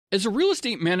As a real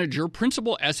estate manager,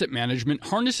 Principal Asset Management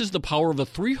harnesses the power of a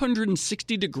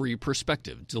 360-degree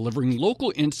perspective, delivering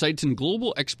local insights and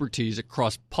global expertise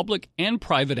across public and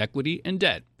private equity and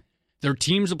debt. Their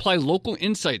teams apply local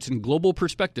insights and global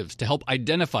perspectives to help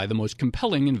identify the most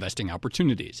compelling investing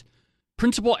opportunities.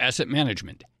 Principal Asset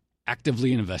Management.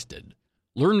 Actively invested.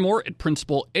 Learn more at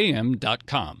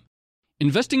principalam.com.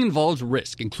 Investing involves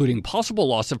risk, including possible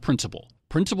loss of principal.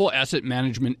 Principal Asset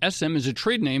Management SM is a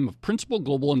trade name of Principal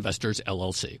Global Investors,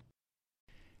 LLC.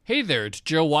 Hey there, it's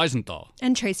Joe Weisenthal.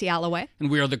 And Tracy Alloway. And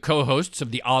we are the co-hosts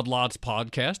of the Odd Lots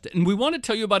podcast. And we want to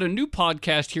tell you about a new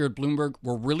podcast here at Bloomberg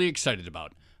we're really excited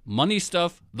about. Money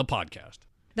Stuff, the podcast.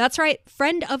 That's right.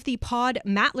 Friend of the pod,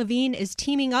 Matt Levine, is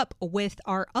teaming up with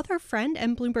our other friend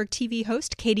and Bloomberg TV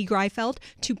host, Katie Greifeld,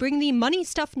 to bring the Money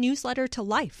Stuff newsletter to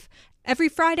life. Every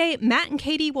Friday, Matt and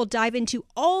Katie will dive into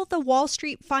all the Wall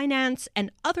Street finance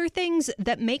and other things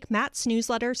that make Matt's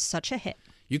newsletter such a hit.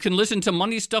 You can listen to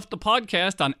Money Stuff, the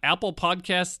podcast on Apple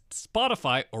Podcasts,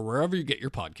 Spotify, or wherever you get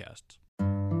your podcasts.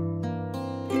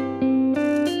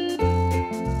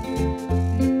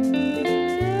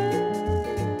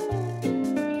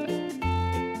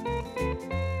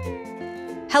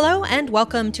 Hello and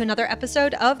welcome to another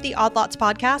episode of the Odd Lots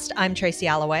podcast. I'm Tracy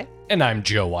Alloway. And I'm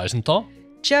Joe Weisenthal.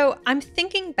 Joe, I'm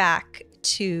thinking back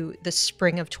to the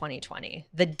spring of 2020,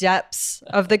 the depths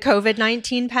of the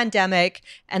COVID-19 pandemic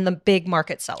and the big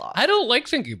market sell-off. I don't like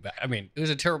thinking back. I mean, it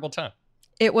was a terrible time.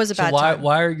 It was a bad time.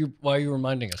 Why are you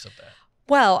reminding us of that?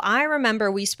 Well, I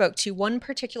remember we spoke to one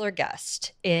particular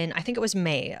guest in, I think it was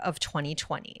May of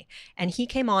 2020, and he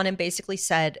came on and basically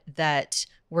said that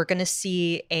we're going to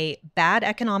see a bad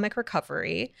economic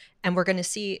recovery and we're going to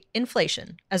see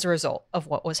inflation as a result of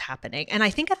what was happening. And I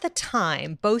think at the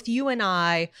time, both you and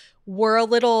I were a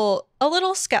little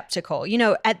skeptical. You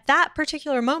know, at that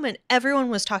particular moment, everyone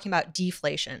was talking about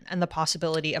deflation and the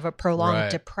possibility of a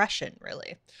prolonged depression,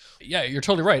 really. Yeah, you're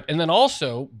totally right. And then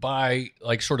also by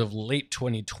like sort of late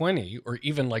 2020 or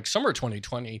even like summer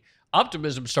 2020,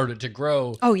 optimism started to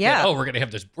grow. Oh, yeah. That, we're going to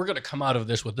have this, we're going to come out of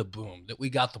this with a boom, that we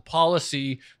got the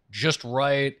policy just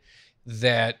right,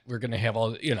 that we're going to have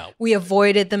all, you know. We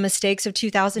avoided the mistakes of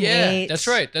 2008. Yeah, that's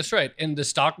right. That's right. And the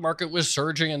stock market was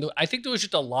surging. And I think there was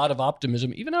just a lot of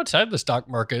optimism, even outside the stock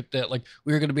market, that like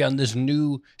we were going to be on this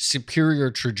new superior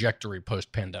trajectory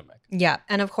post-pandemic. Yeah.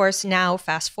 And of course, now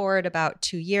fast forward about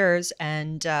 2 years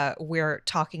and we're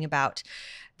talking about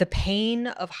the pain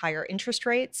of higher interest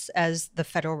rates as the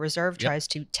Federal Reserve tries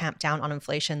to tamp down on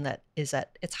inflation that is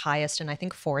at its highest in, I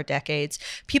think, 4 decades.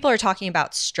 People are talking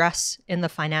about stress in the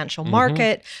financial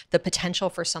market, the potential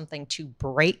for something to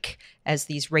break as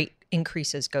these rate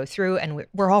increases go through. And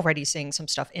we're already seeing some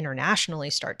stuff internationally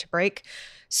start to break.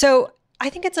 So I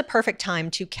think it's a perfect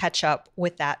time to catch up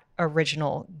with that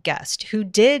original guest who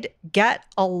did get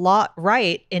a lot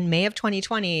right in May of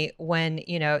 2020 when,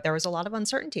 you know, there was a lot of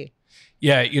uncertainty.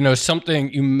 Yeah, you know,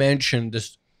 something you mentioned,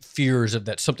 this fears of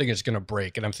that something is going to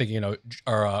break. And I'm thinking, you know,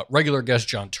 our regular guest,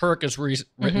 John Turk, has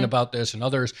written about this and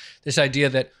others, this idea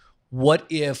that what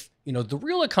if, you know, the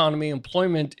real economy,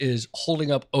 employment is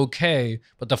holding up okay,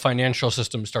 but the financial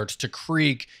system starts to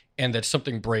creak and that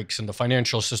something breaks in the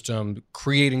financial system,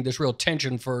 creating this real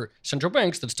tension for central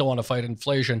banks that still want to fight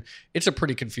inflation. It's a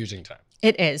pretty confusing time.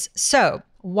 It is. So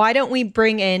why don't we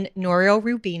bring in Nouriel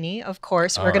Roubini? Of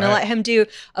course, we're going to let him do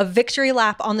a victory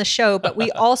lap on the show, but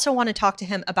we also want to talk to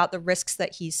him about the risks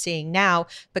that he's seeing now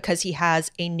because he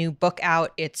has a new book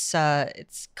out. It's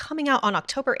coming out on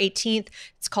October 18th.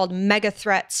 It's called Mega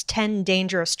Threats, 10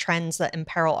 Dangerous Trends That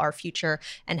Imperil Our Future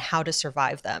and How to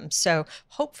Survive Them. So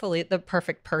hopefully the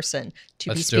perfect person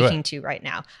to be speaking to right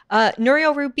now.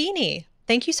 Nouriel Roubini,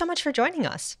 thank you so much for joining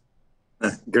us.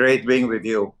 Great being with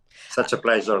you. Such a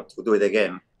pleasure to do it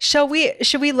again. Should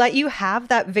we let you have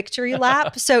that victory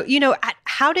lap? So, you know,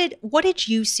 what did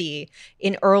you see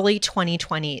in early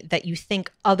 2020 that you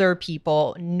think other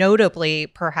people, notably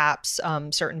perhaps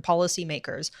certain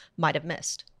policymakers, might have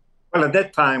missed? Well, at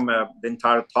that time, the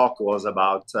entire talk was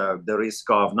about the risk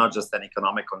of not just an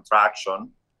economic contraction,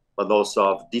 but also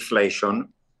of deflation,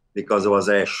 because it was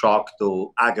a shock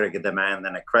to aggregate demand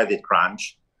and a credit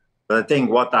crunch. But I think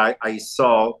what I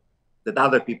saw that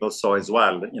other people saw as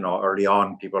well, you know, early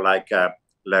on, people like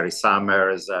Larry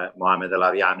Summers, Mohamed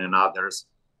El-Erian and others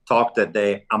talked that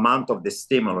the amount of the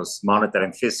stimulus, monetary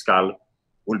and fiscal,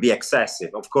 will be excessive.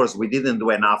 Of course, we didn't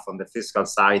do enough on the fiscal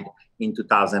side in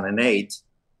 2008,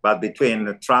 but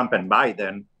between Trump and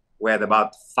Biden, we had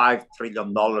about $5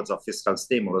 trillion of fiscal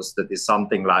stimulus. That is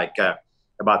something like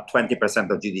about 20%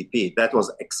 of GDP. That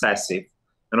was excessive.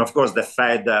 And of course, the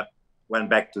Fed went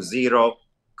back to zero.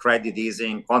 Credit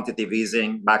easing, quantitative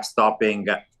easing, backstopping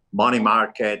money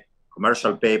market,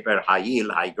 commercial paper, high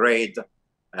yield, high grade,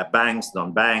 banks,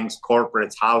 non-banks,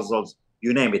 corporates, households,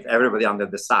 you name it, everybody under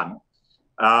the sun.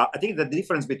 I think the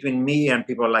difference between me and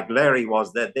people like Larry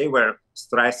was that they were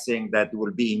stressing that there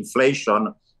will be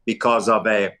inflation because of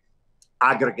a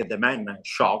aggregate demand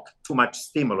shock, too much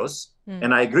stimulus.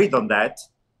 And I agreed on that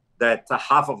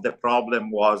half of the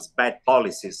problem was bad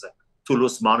policies to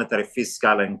loose monetary,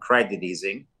 fiscal, and credit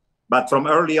easing. But from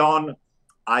early on,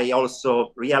 I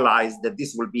also realized that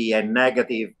this will be a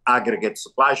negative aggregate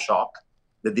supply shock,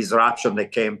 the disruption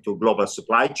that came to global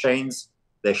supply chains,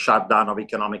 the shutdown of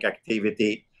economic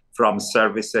activity from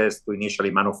services to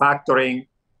initially manufacturing,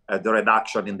 the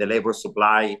reduction in the labor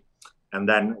supply, and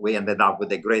then we ended up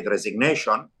with a great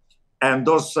resignation. And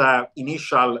those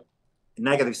initial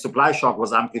negative supply shock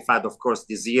was amplified, of course,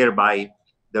 this year by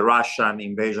the Russian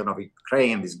invasion of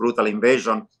Ukraine, this brutal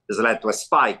invasion has led to a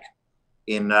spike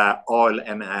in oil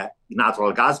and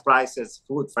natural gas prices,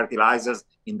 food, fertilizers,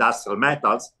 industrial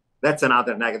metals. That's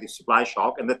another negative supply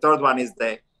shock. And the third one is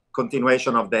the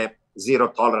continuation of the zero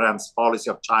tolerance policy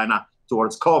of China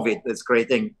towards COVID that's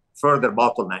creating further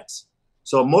bottlenecks.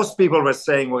 So most people were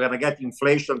saying we're going to get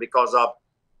inflation because of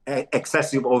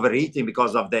excessive overeating,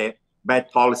 because of the bad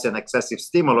policy and excessive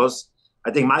stimulus.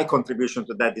 I think my contribution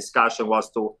to that discussion was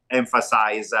to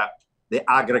emphasize the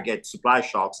aggregate supply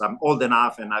shocks. I'm old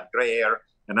enough and I have gray hair,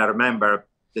 and I remember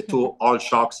the two oil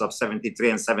shocks of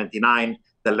 73 and 79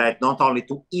 that led not only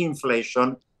to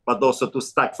inflation, but also to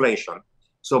stagflation.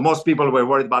 So most people were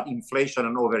worried about inflation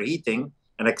and overheating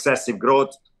and excessive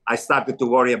growth. I started to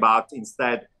worry about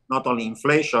instead not only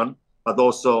inflation, but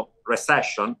also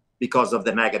recession because of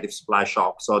the negative supply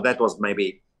shock. So that was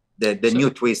maybe the new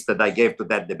twist that I gave to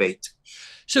that debate.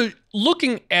 So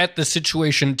looking at the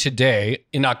situation today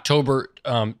in October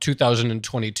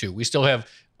 2022, we still have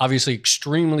obviously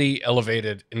extremely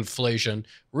elevated inflation,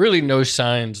 really no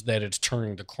signs that it's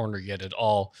turning the corner yet at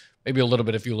all. Maybe a little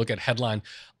bit if you look at headline.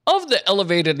 Of the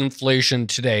elevated inflation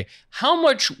today, how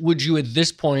much would you at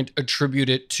this point attribute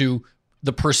it to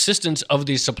the persistence of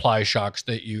these supply shocks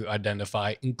that you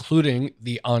identify, including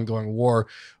the ongoing war,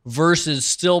 versus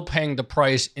still paying the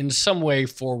price in some way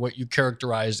for what you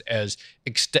characterize as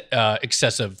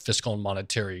excessive fiscal and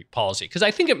monetary policy? Because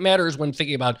I think it matters when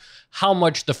thinking about how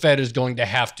much the Fed is going to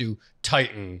have to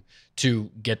tighten to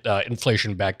get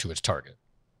inflation back to its target.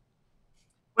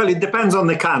 Well, it depends on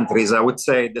the countries. I would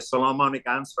say the Solomonic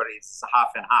answer is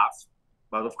half and half.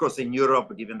 But of course, in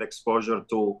Europe, given the exposure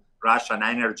to Russian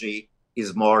energy,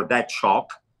 is more that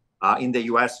shock. In the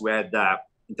US, we had,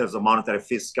 in terms of monetary,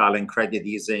 fiscal, and credit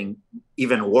easing,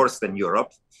 even worse than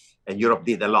Europe. And Europe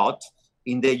did a lot.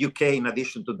 In the UK, in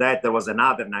addition to that, there was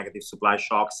another negative supply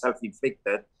shock,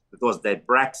 self-inflicted. That was the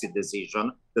Brexit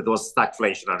decision that was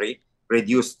stagflationary,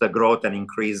 reduced the growth and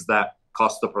increased the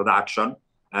cost of production.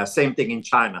 Same thing in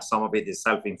China. Some of it is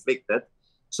self-inflicted.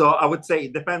 So I would say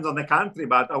it depends on the country,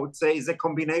 but I would say it's a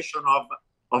combination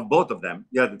of both of them.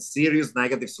 You had serious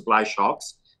negative supply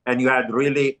shocks, and you had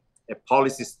really a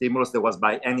policy stimulus that was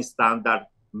by any standard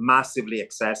massively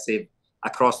excessive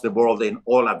across the world in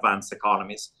all advanced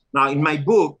economies. Now, in my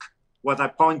book, what I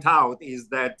point out is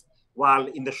that while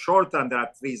in the short term there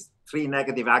are three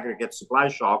negative aggregate supply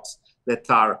shocks that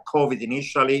are COVID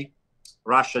initially,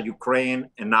 Russia, Ukraine,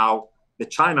 and now the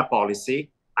China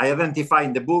policy, I identify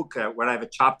in the book where I have a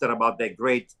chapter about the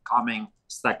great coming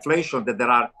stagflation that there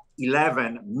are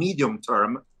 11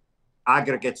 medium-term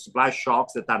aggregate supply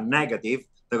shocks that are negative.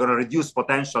 They're going to reduce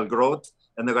potential growth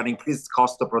and they're going to increase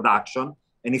cost of production.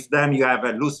 And if then you have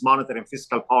a loose monetary and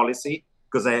fiscal policy,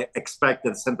 because I expect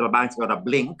that central banks are going to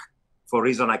blink for a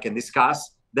reason I can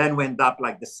discuss, then we end up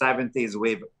like the 70s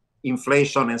with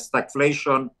inflation and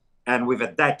stagflation and with a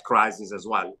debt crisis as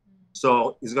well.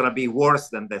 So it's going to be worse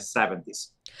than the 70s.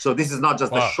 So this is not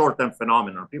just a short-term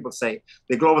phenomenon. People say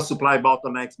the global supply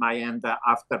bottlenecks might end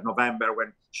after November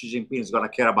when Xi Jinping is going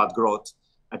to care about growth.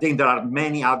 I think there are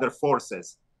many other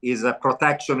forces. Is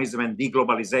protectionism and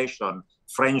deglobalization,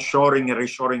 friendshoring and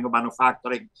reshoring of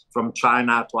manufacturing from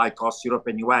China to high-cost Europe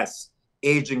and US,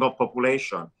 aging of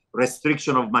population,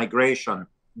 restriction of migration,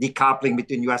 decoupling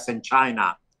between US and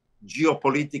China,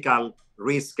 geopolitical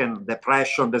risk and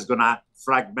depression that's going to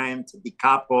fragment,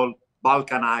 decouple,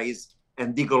 balkanize,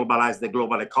 and deglobalize the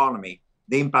global economy,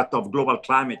 the impact of global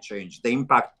climate change, the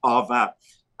impact of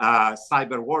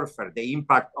cyber warfare, the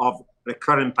impact of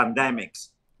recurrent pandemics,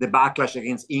 the backlash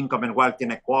against income and wealth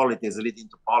inequalities leading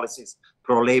to policies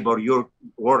pro-labor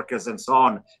workers and so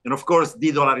on. And of course,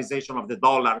 de-dollarization of the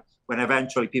dollar when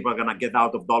eventually people are going to get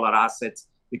out of dollar assets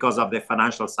because of the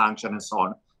financial sanction and so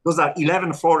on. Those are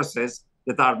 11 forces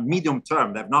that are medium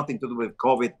term. They have nothing to do with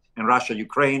COVID and Russia,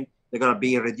 Ukraine. They're going to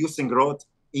be reducing growth,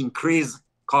 increase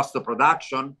cost of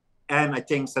production, and I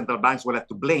think central banks will have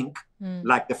to blink.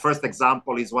 Like the first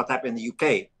example is what happened in the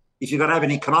UK. If you're going to have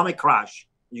an economic crash,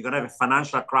 you're going to have a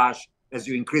financial crash as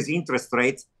you increase interest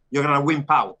rates, you're going to wimp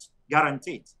out,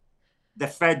 guaranteed. The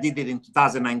Fed did it in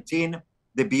 2019.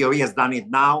 The BOE has done it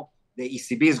now. The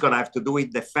ECB is going to have to do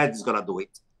it. The Fed is going to do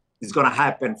it. It's going to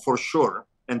happen for sure.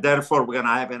 And therefore, we're going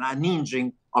to have an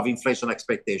unhinging of inflation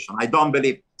expectation. I don't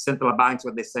believe central banks,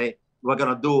 when they say we're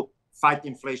going to fight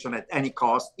inflation at any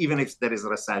cost, even if there is a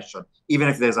recession, even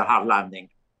if there's a hard landing.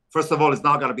 First of all, it's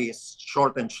not going to be a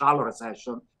short and shallow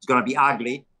recession. It's going to be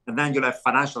ugly. And then you'll have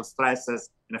financial stresses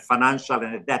and a financial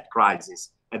and a debt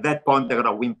crisis. At that point, they're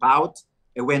going to wimp out.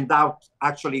 It went out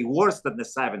actually worse than the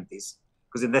 70s.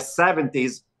 Because in the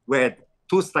 70s, we had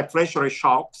two stagflationary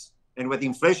shocks and with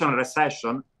inflation and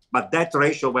recession, but debt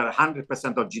ratio were 100%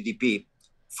 of GDP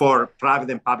for private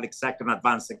and public sector and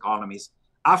advanced economies.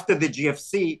 After the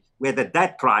GFC, we had a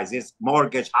debt crisis,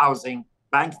 mortgage, housing,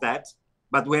 bank debt,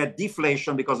 but we had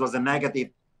deflation because it was a negative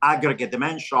aggregate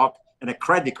demand shock and a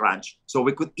credit crunch. So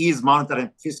we could ease monetary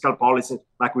and fiscal policy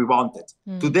like we wanted.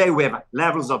 Today, we have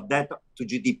levels of debt to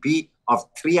GDP of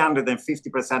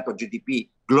 350% of GDP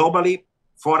globally,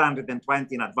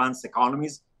 420 in advanced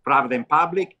economies, private and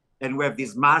public, and we have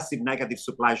these massive negative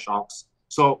supply shocks.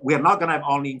 So we're not going to have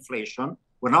only inflation.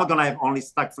 We're not going to have only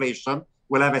stagflation.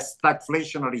 We'll have a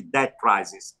stagflationary debt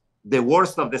crisis, the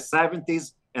worst of the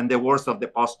 70s and the worst of the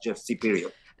post-GFC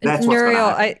period. That's what's going to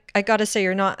happen. I got to say,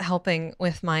 you're not helping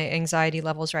with my anxiety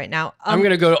levels right now. I'm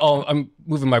going to go. I'm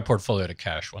moving my portfolio to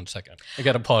cash. 1 second. I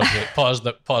got to pause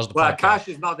the Well, podcast. Cash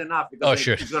is not enough because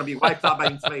it's going to be wiped out by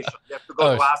inflation. You have to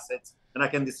go to assets, and I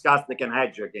can discuss. They can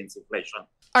hedge you against inflation.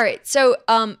 All right. So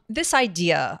this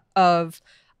idea of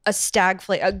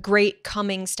a great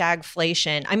coming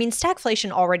stagflation. I mean,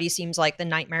 stagflation already seems like the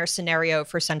nightmare scenario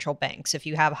for central banks if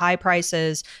you have high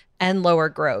prices and lower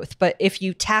growth. But if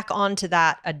you tack onto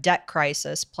that a debt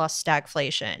crisis plus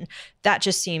stagflation, that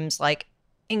just seems like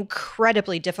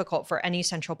incredibly difficult for any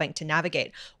central bank to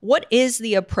navigate. What is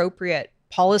the appropriate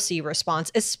policy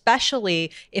response,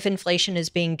 especially if inflation is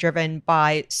being driven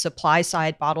by supply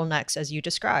side bottlenecks, as you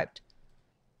described?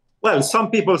 Well,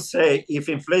 some people say if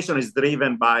inflation is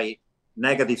driven by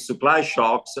negative supply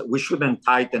shocks, we shouldn't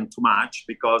tighten too much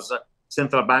because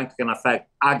central bank can affect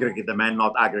aggregate demand,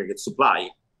 not aggregate supply.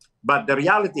 But the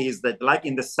reality is that, like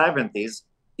in the 70s,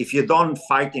 if you don't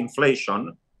fight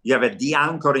inflation, you have a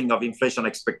de-anchoring of inflation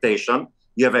expectation,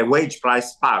 you have a wage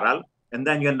price spiral, and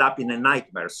then you end up in a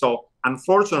nightmare. So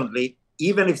unfortunately,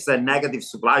 even if it's a negative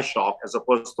supply shock as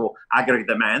opposed to aggregate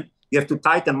demand, you have to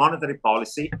tighten monetary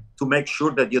policy to make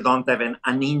sure that you don't have an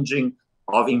unhinging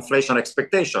of inflation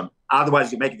expectation.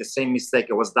 Otherwise, you make the same mistake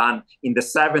that was done in the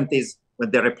 70s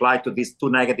when they replied to these two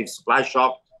negative supply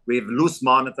shocks with loose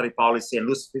monetary policy and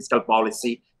loose fiscal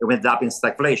policy, and we ended up in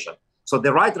stagflation. So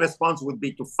the right response would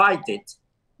be to fight it.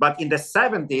 But in the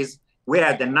 70s, we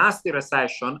had a nasty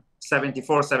recession,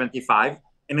 74, 75,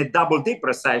 and a double dip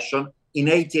recession in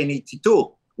 80 and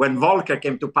 82, when Volcker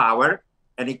came to power,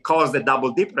 and it caused a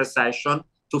double dip recession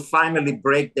to finally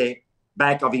break the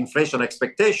back of inflation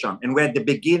expectation. And we're at the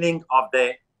beginning of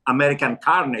the American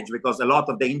carnage because a lot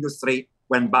of the industry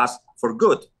went bust for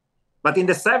good. But in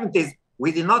the 70s,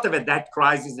 we did not have a debt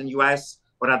crisis in US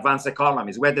or advanced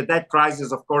economies. We had the debt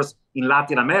crisis, of course, in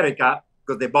Latin America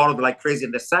because they borrowed like crazy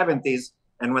in the 70s.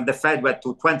 And when the Fed went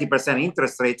to 20%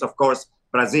 interest rates, of course,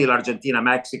 Brazil, Argentina,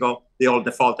 Mexico, they all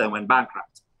defaulted and went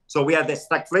bankrupt. So we had the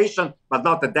stagflation, but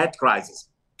not the debt crisis.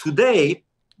 Today,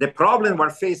 the problem we're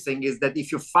facing is that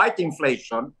if you fight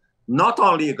inflation, not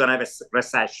only you're going to have a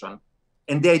recession,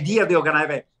 and the idea that you're going to have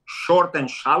a short and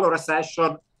shallow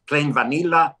recession, plain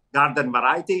vanilla, garden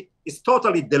variety, is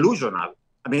totally delusional.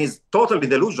 I mean, it's totally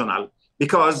delusional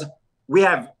because we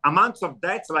have amounts of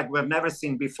debts like we've never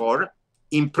seen before.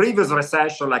 In previous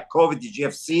recession, like COVID,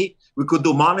 GFC, we could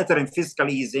do monetary and fiscal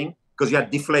easing because you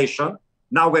had deflation.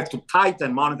 Now we have to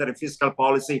tighten monetary and fiscal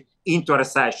policy into a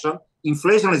recession.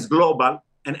 Inflation is global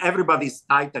and everybody is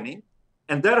tightening.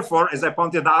 And therefore, as I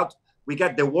pointed out, we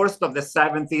get the worst of the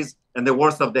 70s and the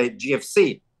worst of the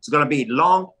GFC. It's going to be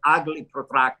long, ugly,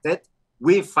 protracted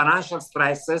with financial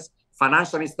stresses,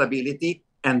 financial instability,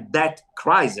 and debt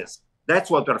crisis.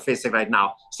 That's what we're facing right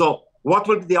now. So what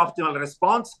will be the optimal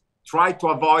response? Try to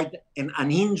avoid an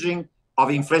unhinging of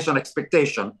inflation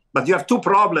expectation. But you have two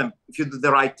problems if you do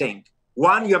the right thing.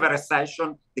 One, you have a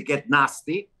recession that get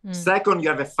nasty. Second, you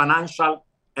have a financial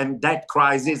and debt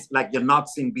crisis like you've not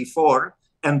seen before.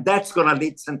 And that's going to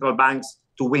lead central banks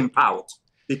to wimp out.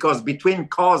 Because between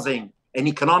causing an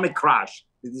economic crash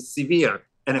that is severe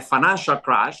and a financial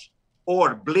crash,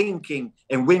 or blinking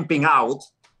and wimping out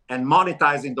and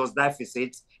monetizing those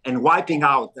deficits and wiping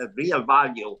out the real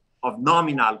value of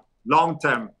nominal,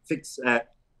 long-term fixed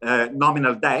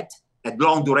nominal debt at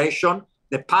long duration,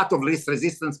 the path of least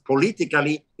resistance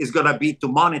politically is going to be to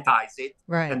monetize it,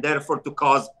 right, and therefore to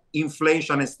cause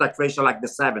inflation and stagflation like the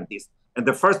 70s. And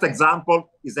the first example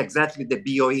is exactly the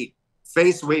BOE.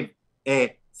 Faced with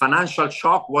a financial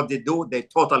shock, what they do, they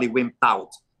totally wimped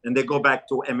out and they go back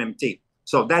to MMT.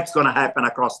 So that's going to happen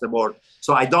across the board.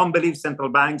 So I don't believe central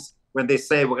banks, when they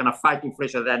say we're going to fight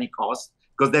inflation at any cost,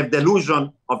 because they have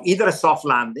delusion of either a soft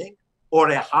landing or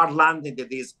a hard landing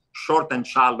that is short and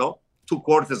shallow, 2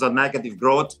 quarters of negative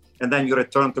growth, and then you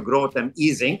return to growth and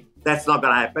easing. That's not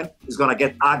going to happen. It's going to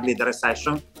get ugly, the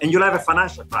recession, and you'll have a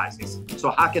financial crisis. So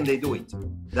how can they do it?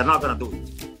 They're not going to do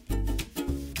it.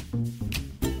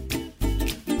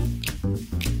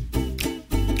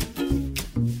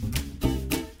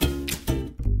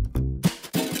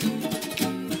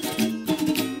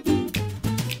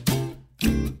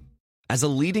 As a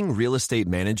leading real estate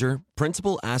manager,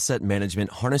 Principal Asset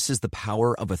Management harnesses the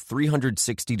power of a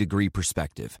 360-degree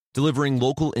perspective, delivering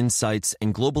local insights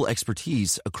and global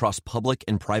expertise across public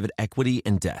and private equity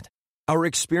and debt. Our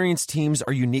experienced teams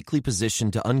are uniquely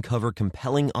positioned to uncover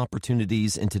compelling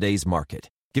opportunities in today's market,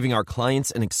 giving our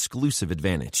clients an exclusive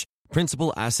advantage.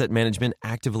 Principal Asset Management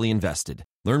actively invested.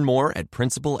 Learn more at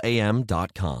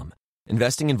principalam.com.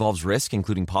 Investing involves risk,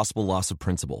 including possible loss of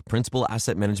principal. Principal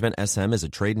Asset Management SM is a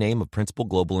trade name of Principal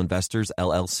Global Investors,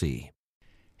 LLC.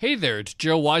 Hey there, it's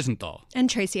Joe Weisenthal. And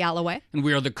Tracy Alloway. And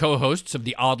we are the co-hosts of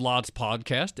the Odd Lots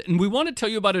podcast. And we want to tell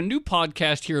you about a new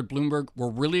podcast here at Bloomberg we're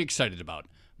really excited about.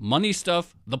 Money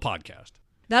Stuff, the podcast.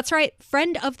 That's right.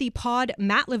 Friend of the pod,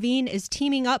 Matt Levine, is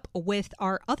teaming up with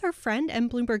our other friend and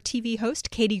Bloomberg TV host,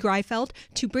 Katie Greifeld,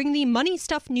 to bring the Money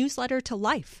Stuff newsletter to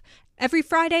life. Every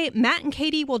Friday, Matt and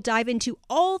Katie will dive into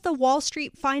all the Wall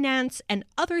Street finance and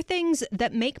other things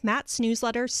that make Matt's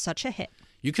newsletter such a hit.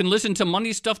 You can listen to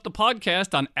Money Stuff, the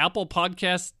podcast on Apple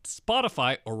Podcasts,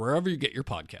 Spotify, or wherever you get your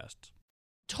podcasts.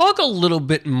 Talk a little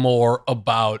bit more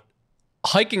about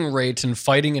hiking rates and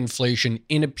fighting inflation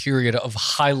in a period of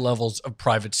high levels of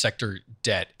private sector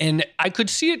debt. And I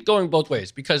could see it going both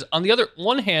ways, because on the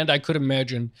one hand, I could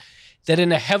imagine that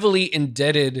in a heavily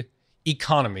indebted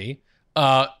economy,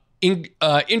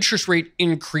 interest rate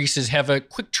increases have a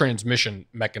quick transmission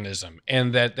mechanism,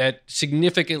 and that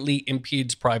significantly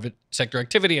impedes private sector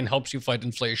activity and helps you fight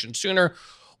inflation sooner.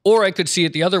 Or I could see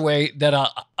it the other way, that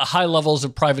high levels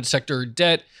of private sector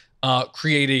debt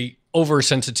create a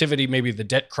oversensitivity, maybe the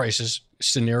debt crisis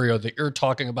scenario that you're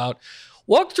talking about.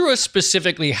 Walk through us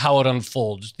specifically how it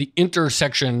unfolds, the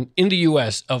intersection in the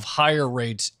U.S. of higher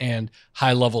rates and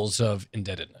high levels of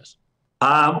indebtedness.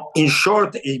 In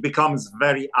short, it becomes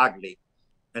very ugly.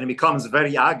 And it becomes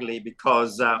very ugly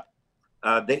because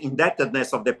the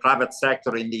indebtedness of the private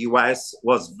sector in the US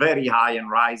was very high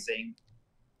and rising,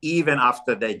 even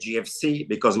after the GFC,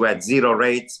 because we had zero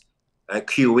rates,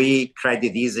 QE,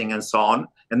 credit easing, and so on.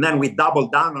 And then we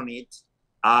doubled down on it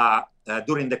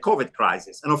during the COVID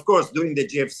crisis. And of course, during the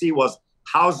GFC was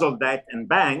household debt and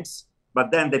banks,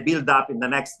 but then the buildup in the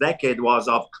next decade was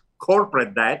of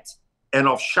corporate debt and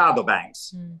of shadow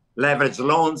banks, leveraged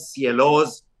loans,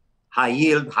 CLOs, high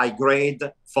yield, high grade,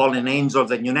 fallen angels,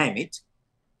 and you name it.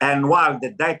 And while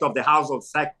the debt of the household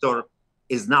sector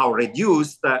is now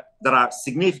reduced, there are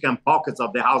significant pockets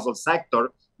of the household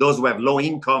sector, those who have low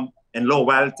income and low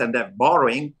wealth and they're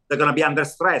borrowing, they're going to be under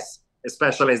stress,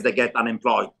 especially as they get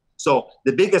unemployed. So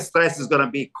the biggest stress is going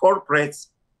to be corporates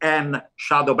and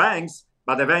shadow banks,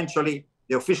 but eventually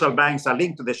the official banks are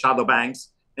linked to the shadow banks,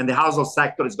 and the household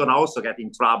sector is going to also get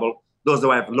in trouble. Those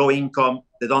who have low income,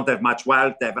 they don't have much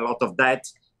wealth, they have a lot of debt,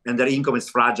 and their income is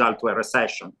fragile to a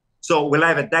recession. So we'll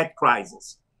have a debt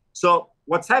crisis. So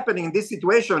what's happening in this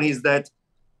situation is that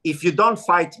if you don't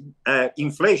fight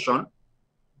inflation,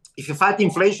 if you fight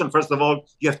inflation, first of all,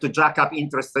 you have to jack up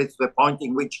interest rates to the point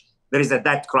in which there is a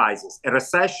debt crisis, a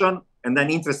recession, and then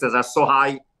interest rates are so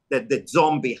high that the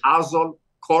zombie household,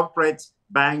 corporates,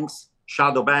 banks,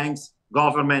 shadow banks,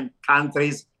 government,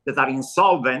 countries that are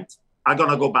insolvent are going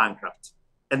to go bankrupt.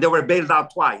 And they were bailed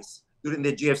out twice during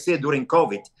the GFC, during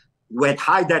COVID. We had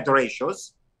high debt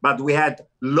ratios, but we had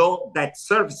low debt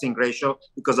servicing ratio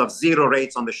because of zero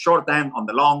rates on the short end, on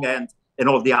the long end, and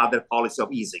all the other policies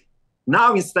of easing.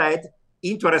 Now, instead,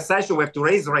 into a recession, we have to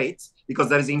raise rates because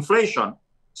there is inflation.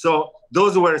 So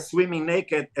those who were swimming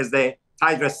naked as the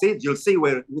tide recedes, you'll see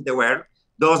where they were.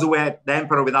 Those who had the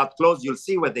emperor without clothes, you'll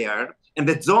see where they are. And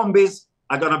the zombies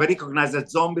are going to be recognized as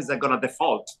zombies are going to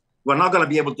default. We're not going to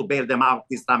be able to bail them out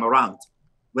this time around.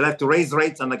 We'll have to raise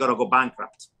rates and they're going to go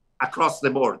bankrupt across the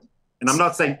board. And I'm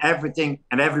not saying everything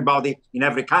and everybody in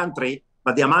every country,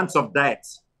 but the amounts of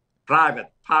debts, private,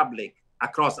 public,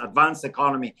 across advanced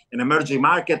economy and emerging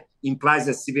market implies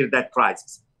a severe debt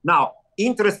crisis. Now,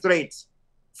 interest rates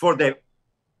for the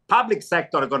public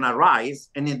sector are going to rise.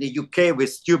 And in the UK,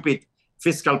 with stupid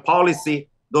fiscal policy,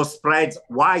 those spreads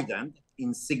widened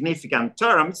in significant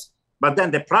terms. But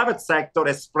then the private sector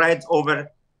has spreads over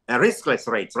riskless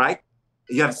rates, right?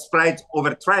 You have spreads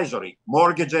over treasury,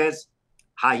 mortgages,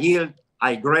 high yield,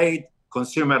 high grade,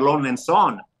 consumer loan, and so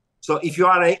on. So if you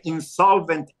are an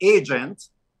insolvent agent,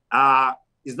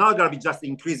 it's not going to be just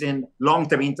increasing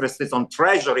long-term interest rates on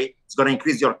treasury. It's going to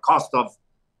increase your cost of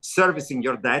servicing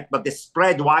your debt, but the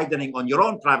spread widening on your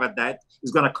own private debt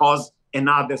is going to cause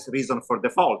another reason for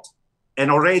default.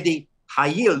 And already high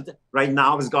yield right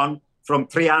now has gone from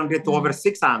 300 to over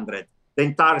 600. The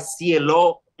entire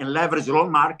CLO and leverage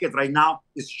loan market right now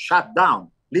is shut down,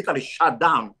 literally shut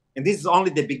down. And this is only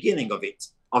the beginning of it,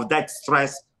 of that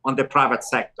stress on the private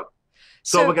sector.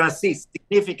 So we're going to see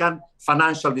significant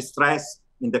financial distress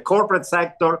in the corporate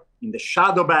sector, in the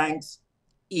shadow banks,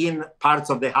 in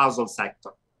parts of the household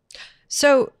sector.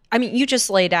 So, I mean, you just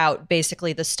laid out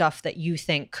basically the stuff that you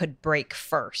think could break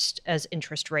first as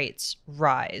interest rates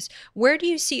rise. Where do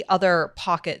you see other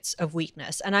pockets of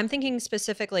weakness? And I'm thinking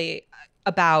specifically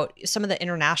about some of the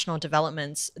international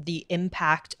developments, the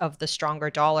impact of the stronger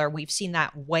dollar. We've seen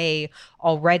that weigh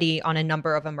already on a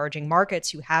number of emerging markets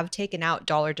who have taken out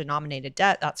dollar-denominated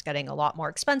debt. That's getting a lot more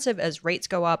expensive as rates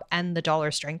go up and the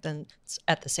dollar strengthens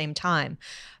at the same time.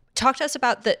 Talk to us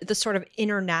about the sort of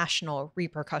international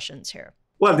repercussions here.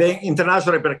 Well, the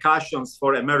international repercussions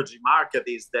for emerging markets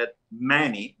is that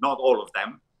many, not all of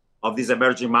them, of these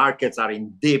emerging markets are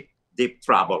in deep, deep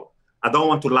trouble. I don't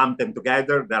want to lump them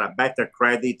together. There are better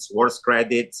credits, worse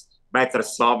credits, better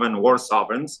sovereign, worse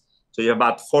sovereigns. So you have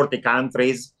about 40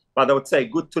 countries, but I would say a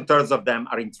good 2/3 of them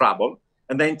are in trouble.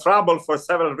 And they're in trouble for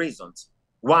several reasons.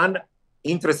 One,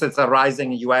 interest rates are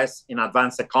rising in the US in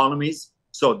advanced economies.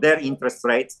 So their interest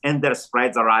rates and their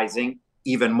spreads are rising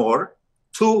even more.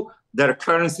 Two, their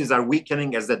currencies are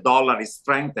weakening as the dollar is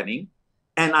strengthening.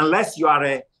 And unless you are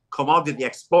a commodity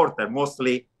exporter,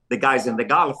 mostly the guys in the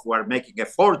Gulf who are making a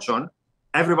fortune,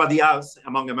 everybody else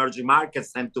among emerging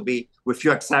markets tend to be, with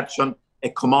few exceptions, a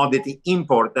commodity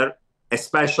importer,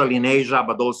 especially in Asia,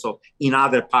 but also in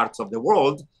other parts of the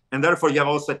world. And therefore, you have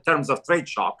also terms of trade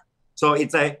shock. So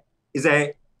it's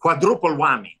a quadruple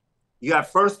whammy. You have,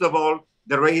 first of all,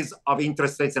 the raise of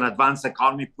interest rates in advanced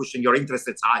economy, pushing your interest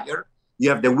rates higher. You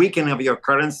have the weakening of your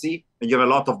currency, and you have a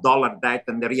lot of dollar debt,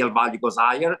 and the real value goes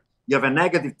higher. You have a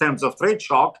negative terms of trade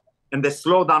shock, and the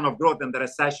slowdown of growth and the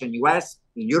recession in US,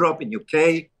 in Europe, in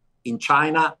UK, in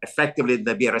China, effectively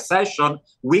there'll be a recession,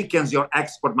 weakens your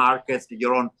export markets and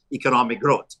your own economic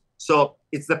growth. So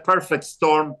it's the perfect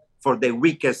storm for the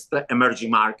weakest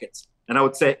emerging markets. And I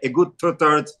would say a good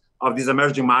 2/3 of these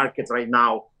emerging markets right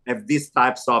now have these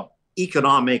types of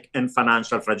economic and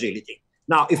financial fragility.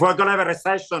 Now, if we're going to have a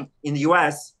recession in the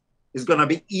US, it's going to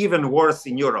be even worse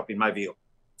in Europe, in my view,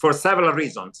 for several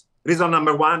reasons. Reason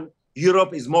number one,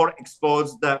 Europe is more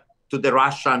exposed to the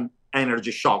Russian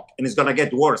energy shock, and it's going to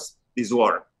get worse, this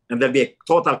war, and there'll be a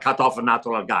total cutoff of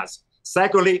natural gas.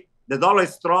 Secondly, the dollar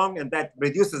is strong, and that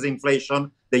reduces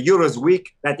inflation. The euro is weak,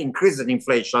 that increases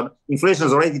inflation. Inflation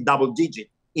is already double-digit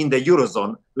in the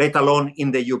Eurozone, let alone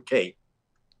in the UK.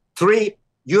 Three,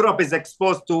 Europe is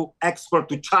exposed to export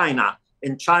to China,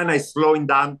 and China is slowing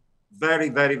down very,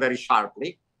 very, very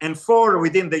sharply. And four,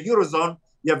 within the Eurozone,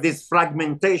 you have this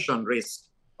fragmentation risk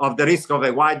of the risk of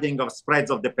a widening of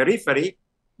spreads of the periphery.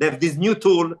 They have this new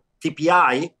tool,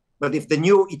 TPI, but if the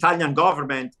new Italian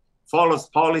government follows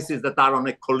policies that are on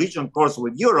a collision course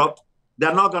with Europe,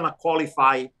 they're not going to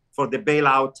qualify for the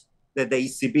bailout that the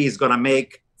ECB is going to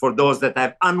make for those that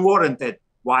have unwarranted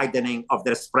widening of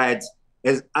their spreads,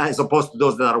 as opposed to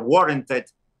those that are warranted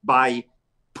by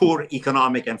poor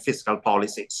economic and fiscal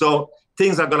policy. So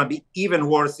things are going to be even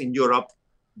worse in Europe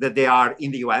than they are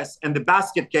in the US. And the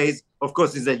basket case, of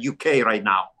course, is the UK right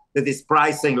now, that is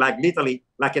pricing literally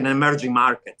like an emerging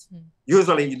market.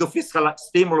 Usually you do fiscal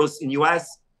stimulus in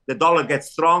US, the dollar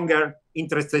gets stronger,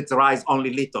 interest rates rise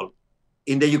only little.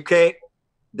 In the UK,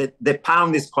 the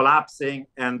pound is collapsing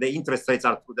and the interest rates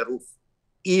are through the roof,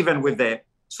 even with the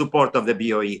support of the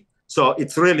BOE. So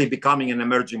it's really becoming an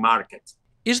emerging market.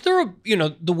 Is there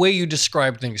the way you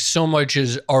describe things, so much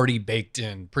is already baked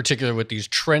in, particularly with these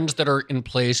trends that are in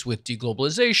place with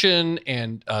deglobalization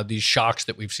and these shocks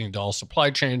that we've seen to all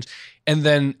supply chains, and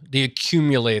then the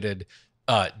accumulated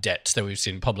debts that we've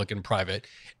seen, public and private.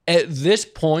 At this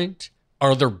point,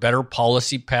 are there better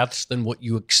policy paths than what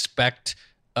you expect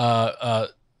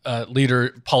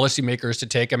policymakers to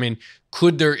take? I mean,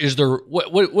 what is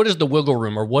the wiggle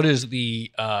room, or what is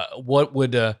what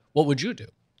would you do?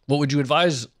 What would you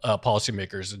advise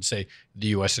policymakers in, say, the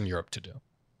U.S. and Europe to do?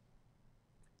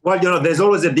 Well, there's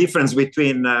always a difference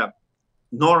between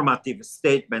normative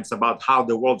statements about how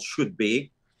the world should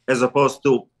be, as opposed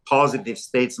to positive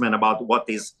statements about what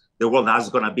is the world is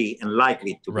going to be and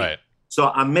likely to be. Right. So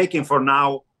I'm making for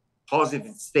now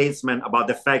positive statement about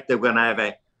the fact that we're going to have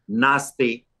a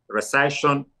nasty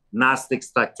recession, nasty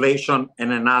stagflation,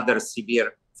 and another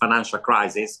severe financial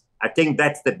crisis. I think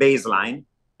that's the baseline.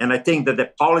 And I think that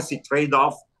the policy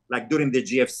trade-off, like during the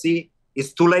GFC,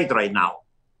 is too late right now.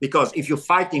 Because if you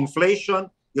fight inflation,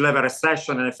 you'll have a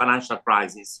recession and a financial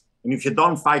crisis. And if you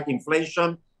don't fight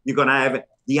inflation, you're going to have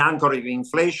the anchor of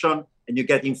inflation, and you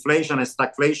get inflation and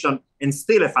stagflation and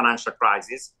still a financial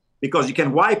crisis, because you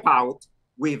can wipe out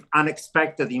with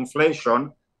unexpected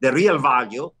inflation the real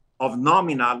value of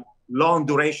nominal long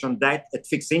duration debt at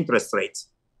fixed interest rates.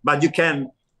 But you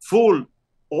can fool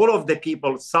all of the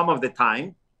people some of the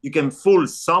time. You can fool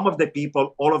some of the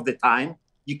people all of the time.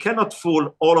 You cannot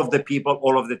fool all of the people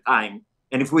all of the time.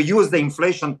 And if we use the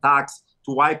inflation tax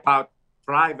to wipe out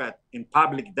private and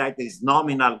public debt that is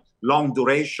nominal, long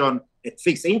duration at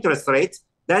fixed interest rates,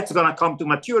 that's going to come to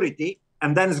maturity,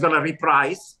 and then it's going to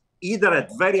reprice either at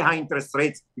very high interest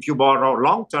rates if you borrow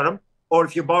long term, or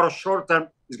if you borrow short term,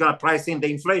 it's going to price in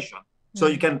the inflation. Mm-hmm. So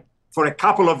you can, for a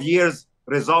couple of years,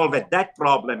 resolve a debt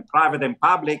problem, private and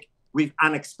public, with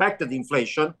unexpected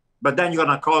inflation, but then you're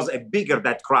going to cause a bigger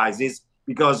debt crisis,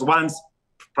 because once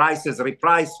prices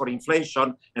reprice for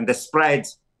inflation and the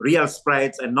spreads, real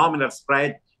spreads and nominal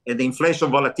spread, and the inflation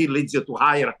volatility leads you to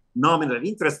higher nominal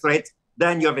interest rates,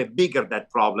 then you have a bigger debt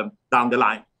problem down the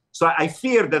line. So I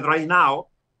fear that right now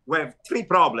we have three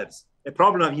problems: a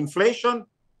problem of inflation,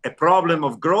 a problem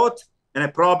of growth, and a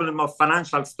problem of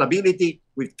financial stability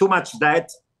with too much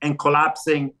debt and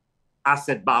collapsing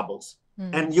asset bubbles.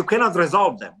 And you cannot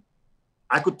resolve them.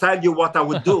 I could tell you what I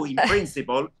would do in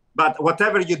principle, but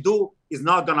whatever you do is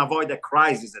not going to avoid a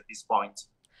crisis at this point.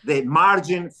 The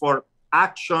margin for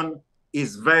action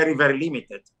is very, very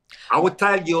limited. I would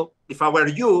tell you, if I were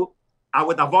you, I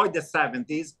would avoid the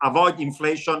 70s, avoid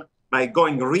inflation by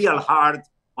going real hard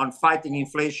on fighting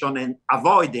inflation and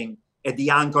avoiding a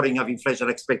de-anchoring of inflation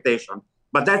expectation.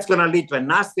 But that's going to lead to a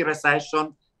nasty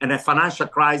recession and a financial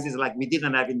crisis like we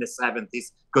didn't have in the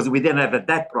 70s, because we didn't have a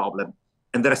debt problem.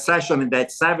 And the recession in the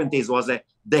 70s was a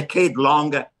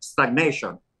decade-long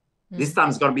stagnation. This time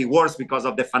it's going to be worse because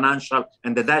of the financial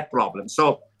and the debt problem.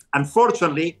 So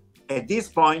unfortunately, at this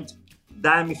point,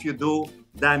 damn if you do,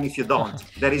 damn if you don't.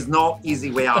 There is no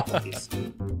easy way out of this.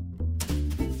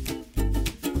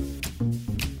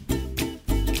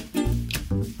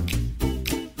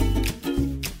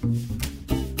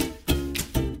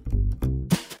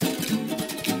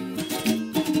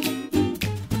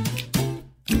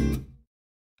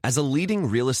 As a leading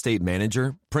real estate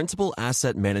manager, Principal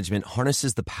Asset Management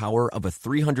harnesses the power of a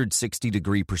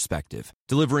 360-degree perspective,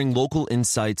 delivering local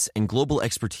insights and global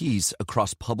expertise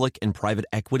across public and private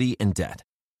equity and debt.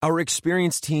 Our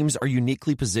experienced teams are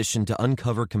uniquely positioned to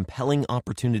uncover compelling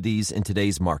opportunities in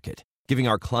today's market, giving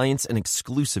our clients an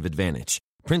exclusive advantage.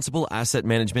 Principal Asset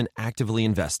Management actively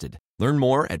invested. Learn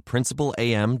more at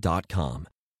principalam.com.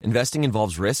 Investing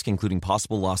involves risk, including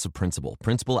possible loss of principal.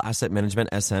 Principal Asset Management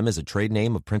SM is a trade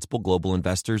name of Principal Global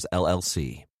Investors,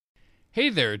 LLC. Hey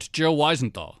there, it's Joe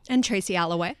Weisenthal. And Tracy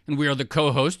Alloway. And we are the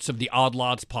co-hosts of the Odd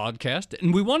Lots podcast.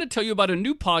 And we want to tell you about a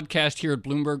new podcast here at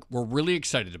Bloomberg we're really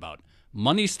excited about.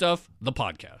 Money Stuff, the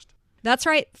podcast. That's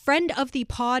right. Friend of the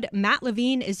pod, Matt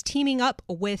Levine, is teaming up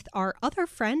with our other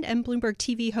friend and Bloomberg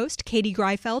TV host, Katie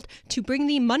Greifeld, to bring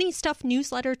the Money Stuff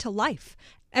newsletter to life.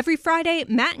 Every Friday,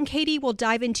 Matt and Katie will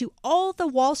dive into all the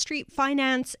Wall Street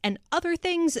finance and other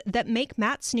things that make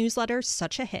Matt's newsletter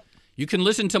such a hit. You can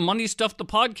listen to Money Stuff, the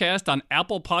podcast, on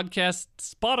Apple Podcasts,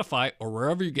 Spotify, or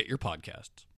wherever you get your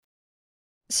podcasts.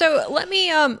 So let me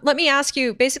ask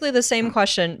you basically the same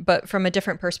question, but from a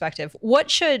different perspective.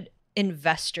 What should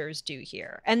investors do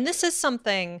here? And this is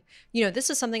something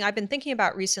I've been thinking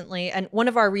about recently. And one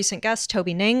of our recent guests,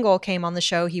 Toby Nangle, came on the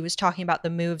show. He was talking about the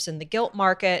moves in the gilt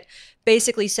market,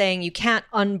 basically saying you can't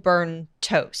unburn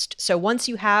toast. So once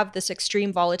you have this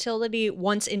extreme volatility,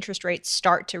 once interest rates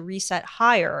start to reset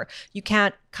higher, you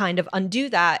can't kind of undo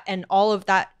that. And all of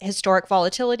that historic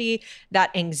volatility,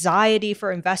 that anxiety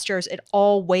for investors, it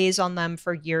all weighs on them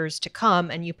for years to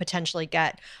come. And you potentially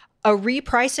get a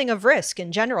repricing of risk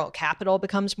in general. Capital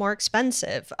becomes more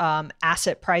expensive.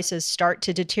 Asset prices start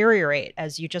to deteriorate,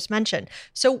 as you just mentioned.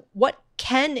 So what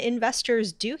can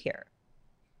investors do here?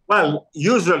 Well,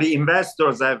 usually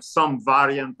investors have some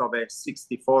variant of a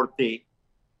 60-40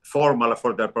 formula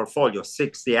for their portfolio,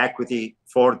 60 equity,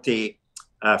 40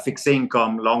 fixed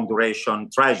income, long duration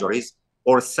treasuries,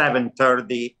 or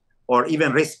 7-30, or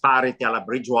even risk parity a la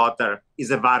Bridgewater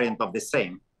is a variant of the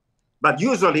same. But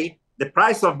usually the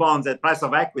price of bonds and price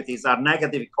of equities are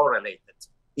negatively correlated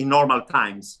in normal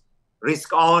times.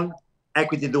 Risk on,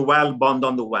 equity do well, bond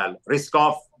don't do well. Risk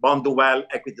off, bond do well,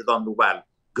 equity don't do well.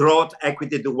 Growth,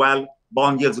 equity do well,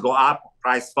 bond yields go up,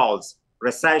 price falls.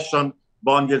 Recession,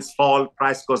 bond yields fall,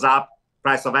 price goes up,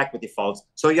 price of equity falls.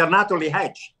 So you're naturally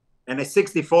hedged. And a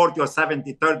 60-40 or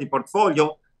 70-30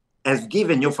 portfolio has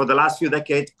given you for the last few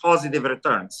decades positive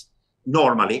returns,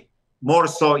 normally, more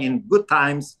so in good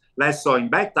times, less so in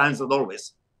bad times, but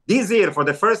always. This year, for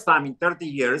the first time in 30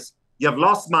 years, you have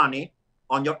lost money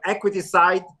on your equity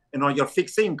side and on your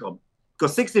fixed income.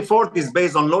 Because 60-40 is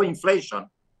based on low inflation.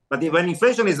 But when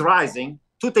inflation is rising,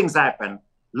 two things happen.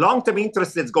 Long-term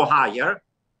interest rates go higher.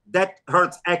 That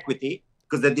hurts equity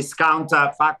because the discount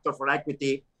factor for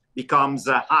equity becomes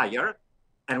higher.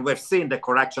 And we've seen the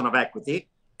correction of equity.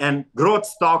 And growth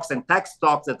stocks and tech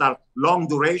stocks that are long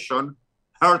duration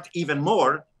hurt even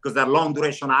more because they're long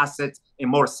duration assets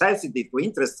and more sensitive to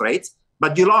interest rates.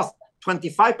 But you lost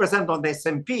 25% on the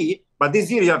S&P, but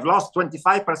this year you have lost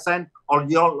 25% on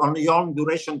your long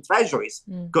duration treasuries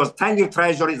because 10-year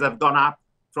treasuries have gone up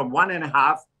from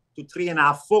 1.5 to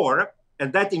 3.5, 4,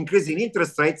 and that increase in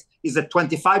interest rates is a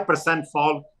 25%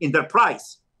 fall in their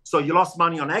price. So you lost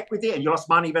money on equity and you lost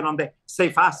money even on the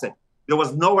safe asset. There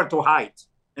was nowhere to hide.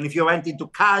 And if you went into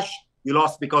cash, you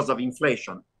lost because of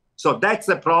inflation. So that's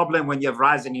the problem when you have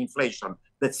rising inflation,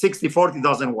 that 60-40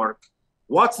 doesn't work.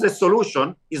 What's the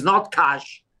solution is not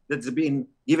cash that's been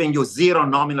giving you zero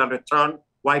nominal return,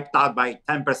 wiped out by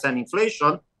 10%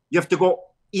 inflation. You have to go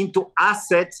into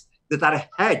assets that are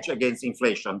hedged against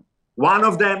inflation. One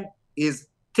of them is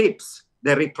TIPS,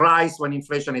 they reprice when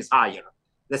inflation is higher.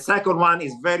 The second one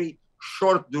is very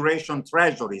short duration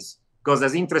treasuries, because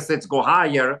as interest rates go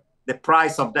higher, the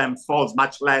price of them falls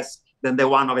much less than the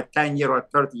one of a 10-year or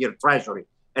 30-year treasury.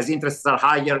 As interests are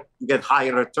higher, you get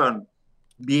higher return,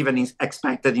 even in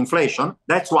expected inflation.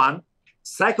 That's one.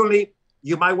 Secondly,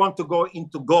 you might want to go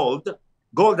into gold.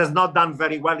 Gold has not done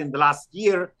very well in the last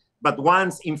year, but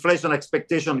once inflation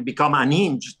expectations become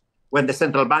unhinged, when the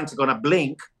central banks are going to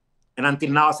blink, and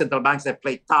until now central banks have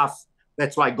played tough,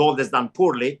 that's why gold has done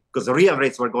poorly, because the real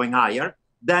rates were going higher,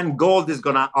 then gold is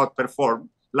going to outperform,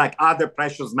 like other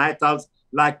precious metals,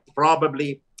 like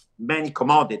probably many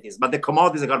commodities. But the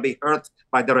commodities are going to be hurt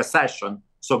by the recession,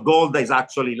 so gold is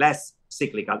actually less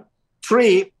cyclical.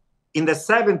 3, in the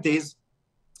 70s,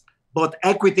 both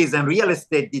equities and real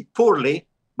estate did poorly,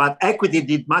 but equity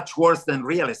did much worse than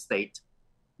real estate.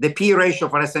 The P ratio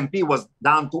for S&P was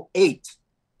down to 8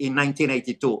 in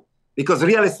 1982. Because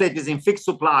real estate is in fixed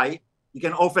supply, you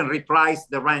can often reprice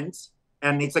the rents,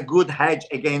 and it's a good hedge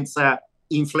against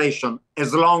inflation,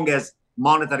 as long as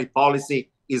monetary policy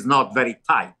is not very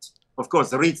tight. Of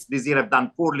course, REITs this year have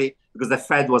done poorly because the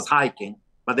Fed was hiking.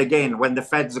 But again, when the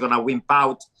Fed is going to wimp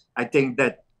out, I think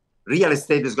that real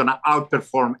estate is going to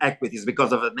outperform equities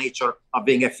because of the nature of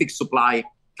being a fixed supply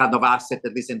kind of asset,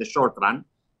 at least in the short run.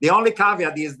 The only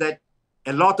caveat is that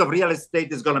a lot of real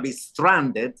estate is going to be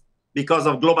stranded because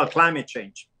of global climate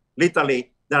change.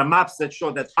 Literally, there are maps that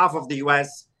show that half of the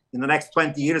US in the next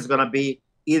 20 years is going to be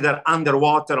either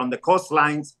underwater on the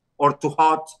coastlines, or too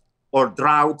hot, or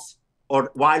droughts,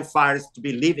 or wildfires to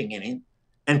be living in it.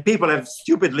 And people have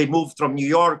stupidly moved from New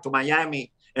York to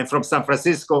Miami and from San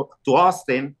Francisco to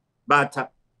Austin,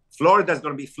 but Florida is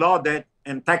going to be flooded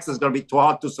and Texas is going to be too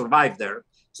hot to survive there.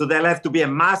 So there'll have to be a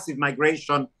massive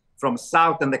migration from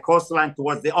south and the coastline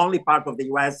towards the only part of the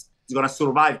US is going to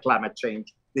survive climate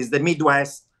change. This is the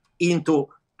Midwest into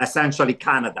essentially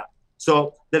Canada.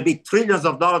 So there'll be trillions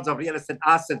of dollars of real estate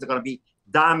assets are going to be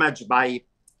damaged by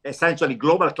essentially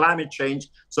global climate change.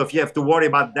 So if you have to worry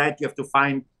about that, you have to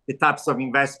find the types of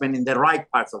investment in the right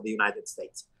parts of the United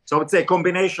States. So I would say a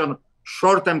combination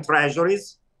short-term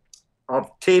treasuries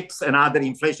of TIPS and other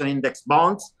inflation index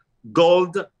bonds,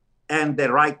 gold, and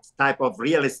the right type of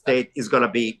real estate is going to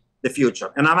be the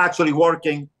future. And I'm actually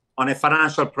working on a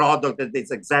financial product that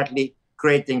is exactly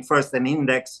creating first an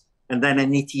index and then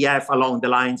an ETF along the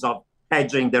lines of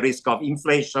hedging the risk of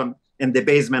inflation and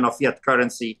debasement of fiat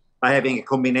currency by having a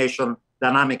combination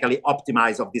dynamically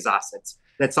optimized of these assets.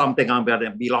 That's something I'm going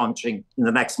to be launching in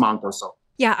the next month or so.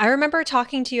 Yeah, I remember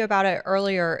talking to you about it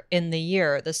earlier in the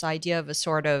year, this idea of a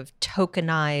sort of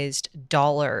tokenized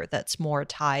dollar that's more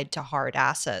tied to hard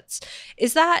assets.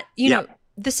 Is that, you know,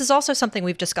 This is also something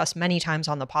we've discussed many times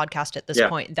on the podcast at this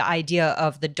point, the idea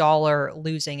of the dollar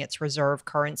losing its reserve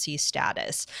currency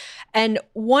status. And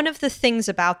one of the things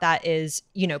about that is,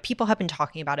 people have been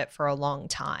talking about it for a long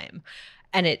time,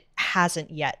 and it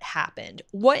hasn't yet happened.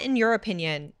 What, in your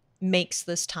opinion, makes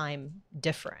this time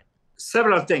different?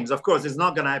 Several things. Of course, it's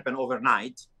not going to happen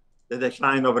overnight. The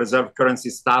decline of reserve currency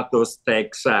status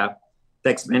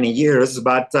takes many years,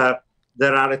 but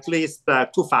there are at least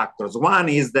two factors. One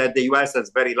is that the U.S.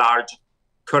 has very large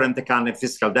current account and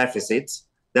fiscal deficits.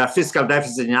 There are fiscal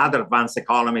deficits in other advanced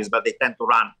economies, but they tend to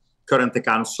run current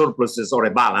account surpluses or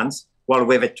a balance, while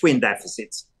we have a twin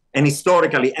deficits. And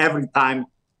historically, every time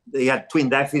they had twin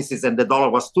deficits and the dollar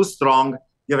was too strong,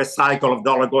 you have a cycle of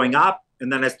dollar going up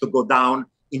and then has to go down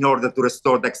in order to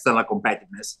restore the external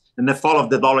competitiveness. And the fall of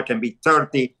the dollar can be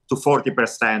 30 to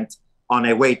 40% on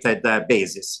a weighted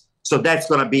basis. So that's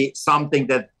going to be something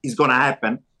that is going to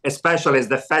happen, especially as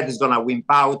the Fed is going to wimp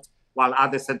out while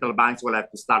other central banks will have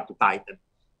to start to tighten.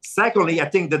 Secondly, I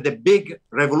think that the big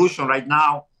revolution right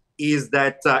now is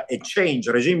that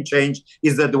regime change,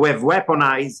 is that we have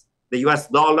weaponized the US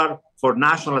dollar for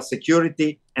national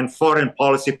security and foreign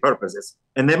policy purposes.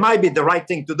 And that might be the right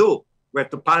thing to do. We have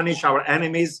to punish our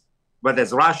enemies, whether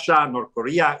it's Russia, North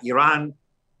Korea, Iran,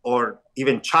 or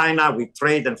even China with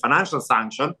trade and financial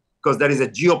sanctions, because there is a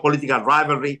geopolitical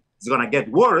rivalry. It's going to get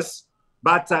worse.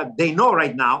 But they know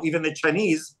right now, even the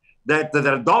Chinese, that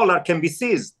their dollar can be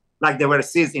seized, like they were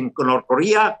seized in North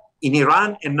Korea, in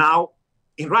Iran, and now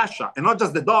in Russia. And not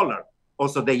just the dollar,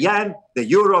 also the yen, the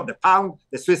euro, the pound,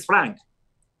 the Swiss franc.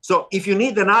 So if you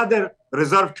need another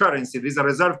reserve currency, there's a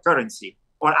reserve currency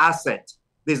or asset.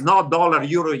 There's no dollar,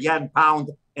 euro, yen,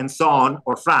 pound, and so on,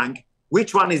 or franc.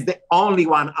 Which one is the only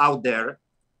one out there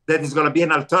that is going to be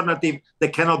an alternative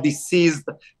that cannot be seized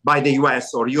by the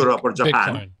US or Europe or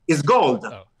Japan? Bitcoin. Is gold.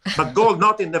 Oh. But gold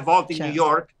not in the vault in New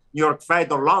York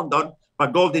Fed or London,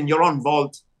 but gold in your own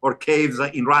vault or caves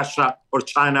in Russia or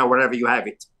China, wherever you have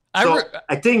it.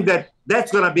 I think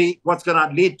that's going to be what's going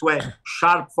to lead to a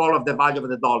sharp fall of the value of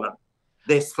the dollar.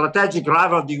 The strategic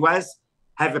rival of the US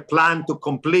have a plan to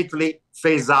completely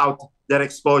phase out their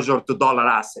exposure to dollar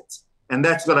assets. And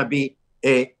that's going to be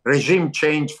a regime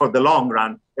change for the long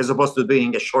run, as opposed to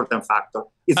being a short-term factor.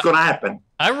 It's going to happen.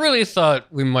 I really thought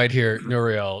we might hear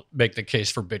Nouriel make the case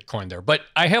for Bitcoin there, but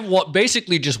I have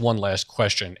basically just one last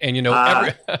question. And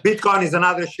Bitcoin is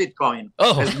another shitcoin.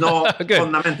 Oh, there's no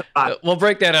fundamental value. We'll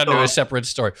break that out into a separate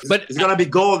story. But it's going to be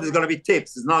gold. It's going to be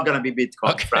tips. It's not going to be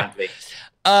Bitcoin, frankly.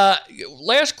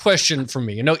 Last question for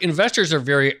me. Investors are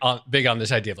very big on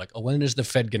this idea of when is the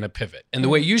Fed going to pivot? And the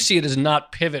way you see it is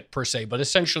not pivot per se, but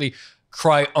essentially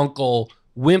cry uncle,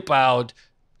 wimp out.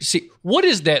 See, what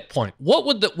is that point? What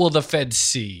will the Fed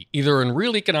see, either in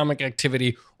real economic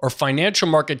activity or financial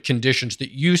market conditions,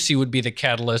 that you see would be the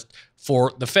catalyst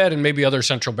for the Fed and maybe other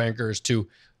central bankers to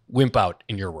wimp out,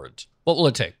 in your words? What will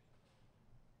it take?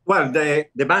 Well,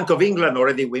 the Bank of England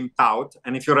already wimped out.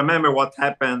 And if you remember what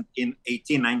happened in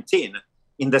 1819,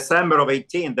 in December of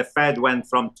 18, the Fed went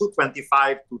from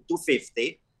 225 to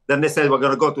 250. Then they said, we're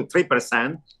going to go to 3%,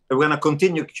 and we're going to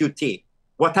continue QT.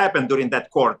 What happened during that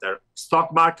quarter?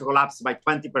 Stock market collapsed by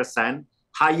 20%,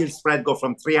 high yield spread go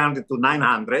from 300 to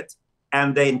 900,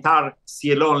 and the entire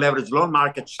CLO and leveraged loan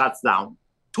market shuts down.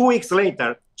 2 weeks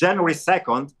later, January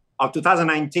 2nd of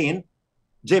 2019,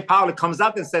 Jay Powell comes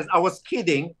out and says, I was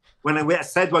kidding when I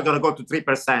said we're going to go to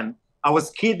 3%. I was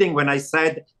kidding when I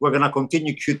said we're going to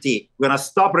continue QT. We're going to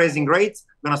stop raising rates.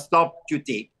 We're going to stop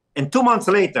QT. And 2 months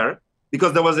later,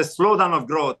 because there was a slowdown of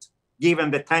growth,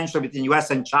 given the tension between US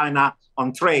and China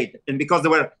on trade, and because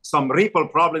there were some Ripple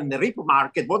problem in the Ripple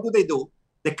market, what do?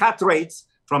 They cut rates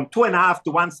from 2.5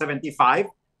 to 175,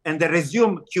 and they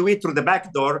resume QE through the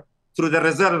back door through the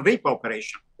reserve repo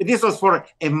operation. And this was for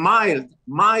a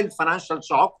mild financial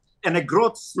shock and a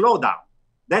growth slowdown.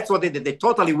 That's what they did. They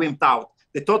totally wimped out.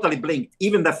 They totally blinked,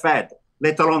 even the Fed,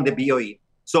 let alone the BOE.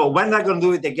 So when they're going to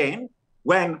do it again,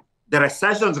 when the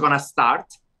recession is going to start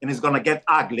and it's going to get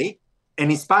ugly, and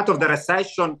in spite of the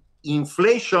recession,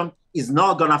 inflation is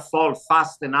not going to fall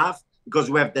fast enough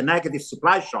because we have the negative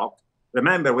supply shock.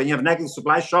 Remember, when you have negative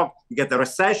supply shock, you get a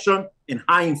recession and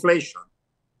high inflation.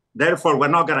 Therefore, we're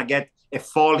not going to get a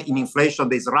fall in inflation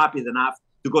that is rapid enough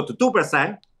to go to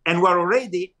 2%. And we're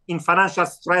already in financial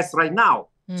stress right now.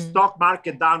 Stock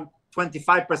market down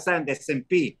 25%,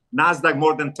 S&P, NASDAQ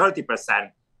more than 30%,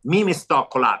 meme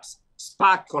stock collapse,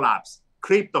 SPAC collapse,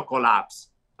 crypto collapse,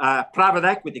 private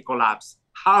equity collapse,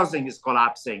 housing is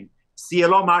collapsing,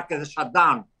 CLO market is shut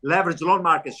down, leveraged loan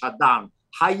market shut down,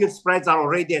 high yield spreads are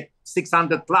already at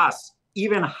 600 plus,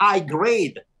 even high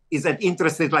grade is at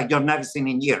interest rates like you've never seen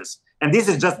in years. And this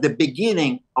is just the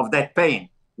beginning of that pain.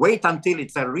 Wait until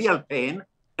it's a real pain.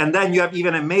 And then you have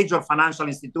even a major financial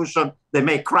institution that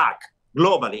may crack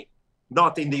globally,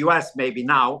 not in the US maybe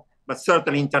now, but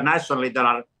certainly internationally. There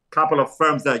are a couple of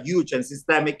firms that are huge and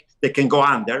systemic that can go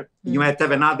under. You might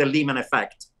have another Lehman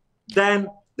effect. Then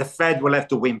the Fed will have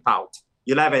to wimp out.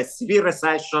 You'll have a severe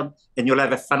recession and you'll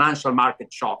have a financial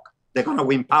market shock. They're going to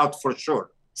wimp out for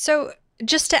sure. So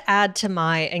just to add to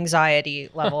my anxiety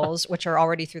levels, which are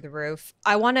already through the roof,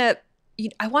 I want to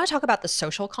talk about the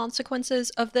social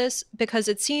consequences of this, because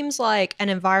it seems like an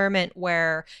environment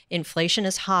where inflation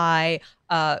is high,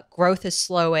 growth is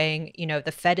slowing,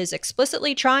 the Fed is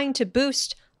explicitly trying to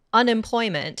boost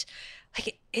unemployment.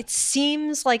 Like, it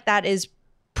seems like that is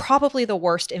probably the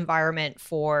worst environment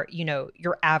for,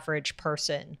 your average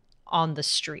person on the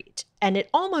street. And it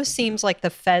almost seems like the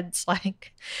Fed's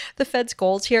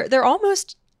goals here, they're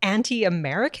almost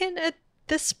anti-American at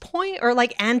this point, or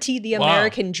like anti the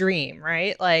American dream,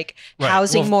 right? Like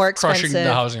housing more expensive, crushing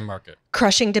the housing market,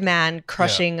 crushing demand,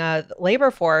 crushing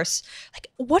labor force. Like,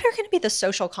 what are going to be the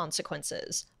social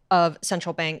consequences of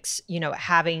central banks,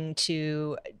 having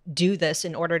to do this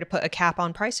in order to put a cap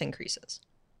on price increases?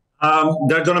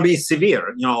 They're going to be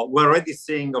severe. We're already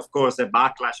seeing, of course, a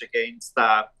backlash against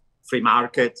free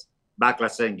market,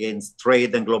 backlash against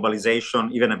trade and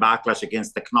globalization, even a backlash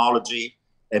against technology,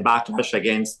 a backlash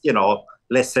against,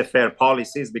 laissez-faire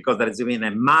policies, because there has been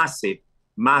a massive,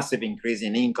 massive increase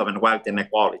in income and wealth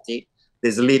inequality.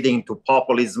 This is leading to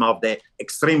populism of the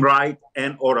extreme right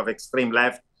and or of extreme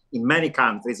left in many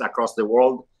countries across the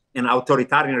world, and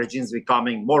authoritarian regimes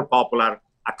becoming more popular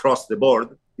across the board.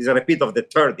 It's a repeat of the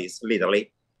 30s,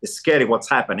 literally. It's scary what's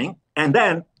happening. And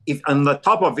then, if on the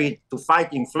top of it, to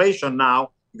fight inflation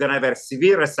now, you're going to have a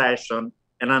severe recession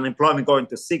and unemployment going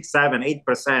to 6, 7,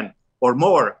 8% or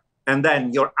more. And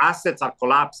then your assets are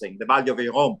collapsing, the value of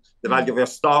your home, the value of your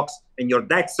stocks, and your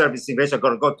debt servicing ratio are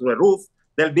going to go to the roof.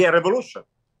 There'll be a revolution.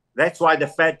 That's why the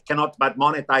Fed cannot but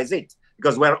monetize it,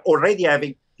 because we're already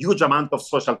having huge amount of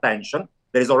social tension.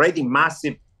 There is already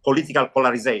massive political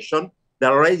polarization.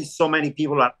 There are already so many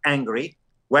people are angry,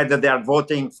 whether they are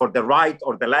voting for the right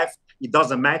or the left, it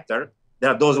doesn't matter. There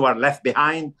are those who are left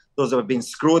behind, those who have been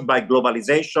screwed by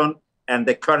globalization and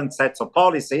the current sets of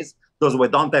policies, those who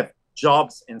don't have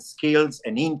jobs and skills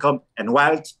and income and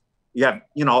wealth. You have,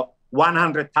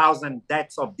 100,000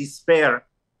 deaths of despair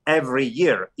every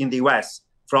year in the US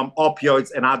from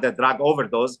opioids and other drug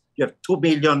overdose. You have 2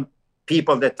 million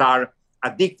people that are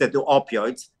addicted to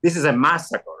opioids. This is a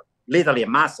massacre, literally a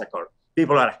massacre.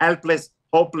 People are helpless,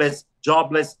 hopeless,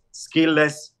 jobless,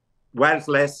 skillless,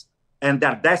 wealthless, and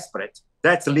they're desperate.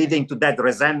 That's leading to that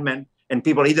resentment, and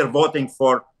people either voting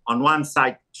for, on one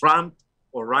side, Trump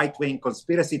or right-wing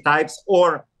conspiracy types,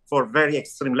 or for very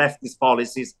extreme leftist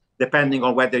policies, depending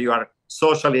on whether you are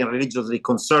socially and religiously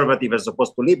conservative as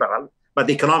opposed to liberal. But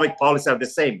the economic policies are the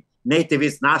same.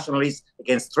 Nativist, nationalist,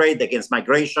 against trade, against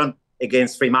migration,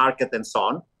 against free market, and so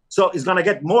on. So it's going to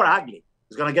get more ugly.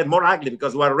 It's going to get more ugly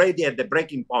because we're already at the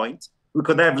breaking point. We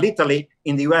could have literally,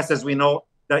 in the US, as we know,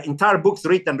 there are entire books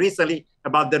written recently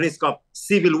about the risk of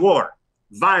civil war,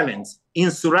 violence,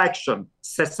 insurrection,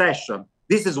 secession.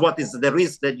 This is what is the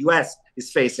risk that US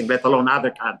is facing, let alone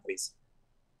other countries.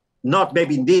 Not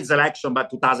maybe in this election, but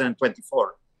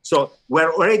 2024. So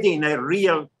we're already in a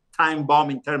real time bomb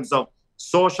in terms of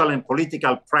social and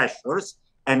political pressures,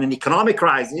 and an economic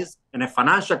crisis and a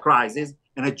financial crisis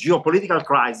and a geopolitical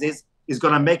crisis is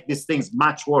going to make these things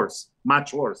much worse,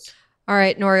 much worse. All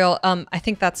right, Nouriel, I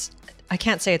think I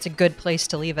can't say it's a good place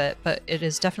to leave it, but it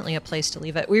is definitely a place to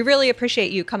leave it. We really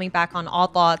appreciate you coming back on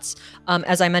Odd Lots.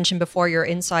 As I mentioned before, your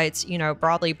insights,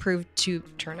 broadly proved to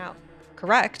turn out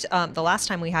correct the last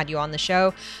time we had you on the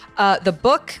show. The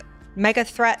book, Mega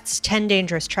Threats, 10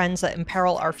 Dangerous Trends That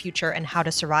Imperil Our Future and How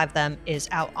to Survive Them, is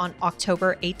out on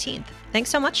October 18th. Thanks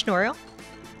so much, Nouriel.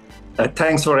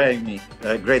 Thanks for having me.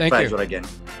 Great Thank pleasure you. again.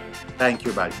 Thank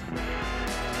you, bye.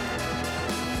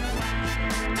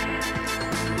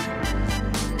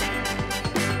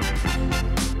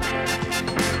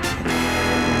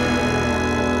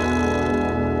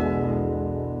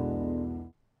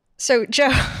 So, Joe,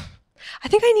 I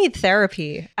think I need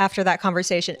therapy after that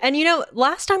conversation. And,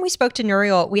 last time we spoke to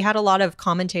Nouriel, we had a lot of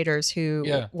commentators who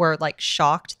were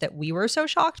shocked that we were so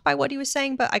shocked by what he was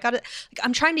saying. But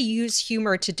I'm trying to use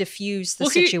humor to diffuse the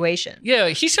situation.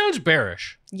 He sounds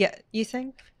bearish. Yeah, you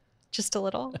think? Just a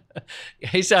little?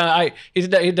 He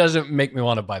doesn't make me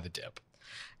want to buy the dip.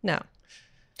 No.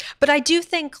 But I do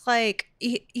think,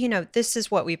 this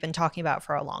is what we've been talking about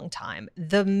for a long time.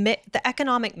 The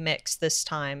economic mix this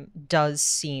time does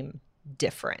seem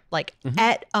different. Like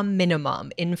at a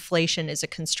minimum, inflation is a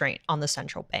constraint on the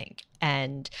central bank.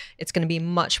 And it's going to be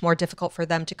much more difficult for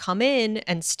them to come in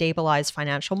and stabilize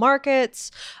financial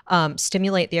markets,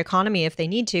 stimulate the economy if they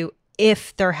need to,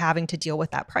 if they're having to deal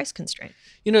with that price constraint.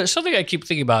 You know, something I keep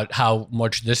thinking about how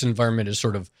much this environment is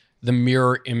sort of the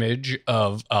mirror image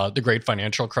of the great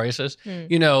financial crisis.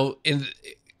 You know,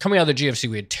 coming out of the GFC,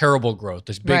 we had terrible growth,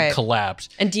 this big collapse.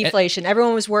 And deflation.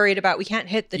 Everyone was worried about we can't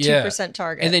hit the 2%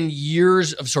 target. And then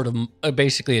years of sort of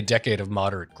basically a decade of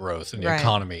moderate growth in the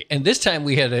economy. And this time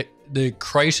we had the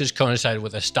crisis coincided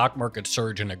with a stock market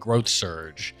surge and a growth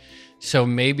surge. So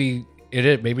maybe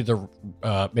maybe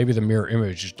the mirror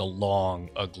image is the long,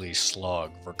 ugly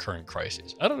slog of recurring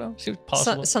crises. I don't know. Seems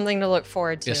possible. Something to look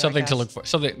forward to. Yeah, something to look for.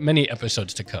 Many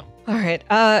episodes to come. All right.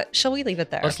 Shall we leave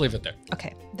it there? Let's leave it there.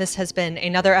 Okay. This has been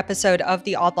another episode of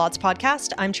the Odd Lots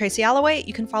podcast. I'm Tracy Alloway.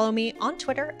 You can follow me on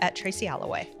Twitter at Tracy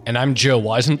Alloway. And I'm Joe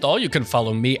Weisenthal. You can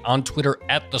follow me on Twitter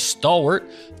at The Stalwart.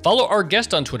 Follow our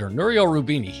guest on Twitter, Nouriel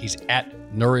Roubini. He's at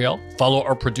Nouriel. Follow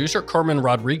our producer, Carmen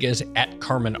Rodriguez, at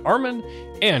Carmen Arman.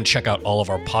 And check out all of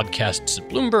our podcasts at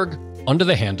Bloomberg under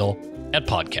the handle at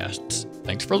Podcasts.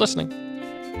 Thanks for listening.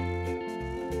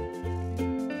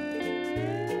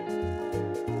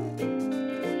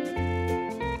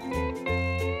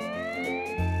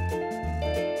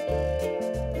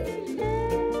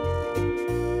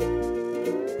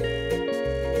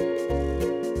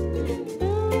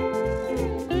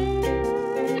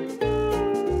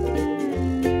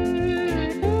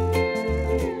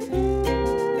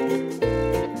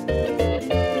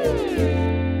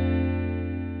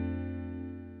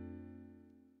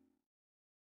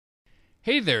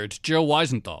 Hey there, it's Joe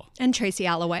Weisenthal. And Tracy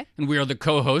Alloway. And we are the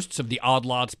co-hosts of the Odd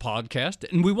Lots podcast.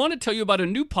 And we want to tell you about a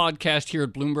new podcast here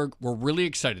at Bloomberg we're really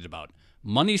excited about.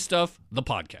 Money Stuff, the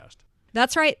podcast.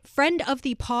 That's right. Friend of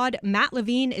the pod, Matt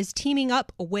Levine, is teaming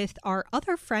up with our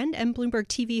other friend and Bloomberg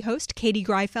TV host, Katie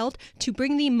Greifeld, to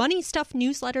bring the Money Stuff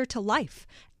newsletter to life.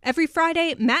 Every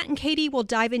Friday, Matt and Katie will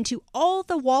dive into all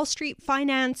the Wall Street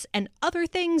finance and other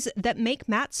things that make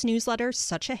Matt's newsletter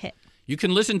such a hit. You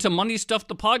can listen to Money Stuff,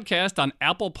 the podcast on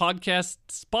Apple Podcasts,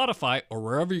 Spotify, or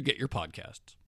wherever you get your podcasts.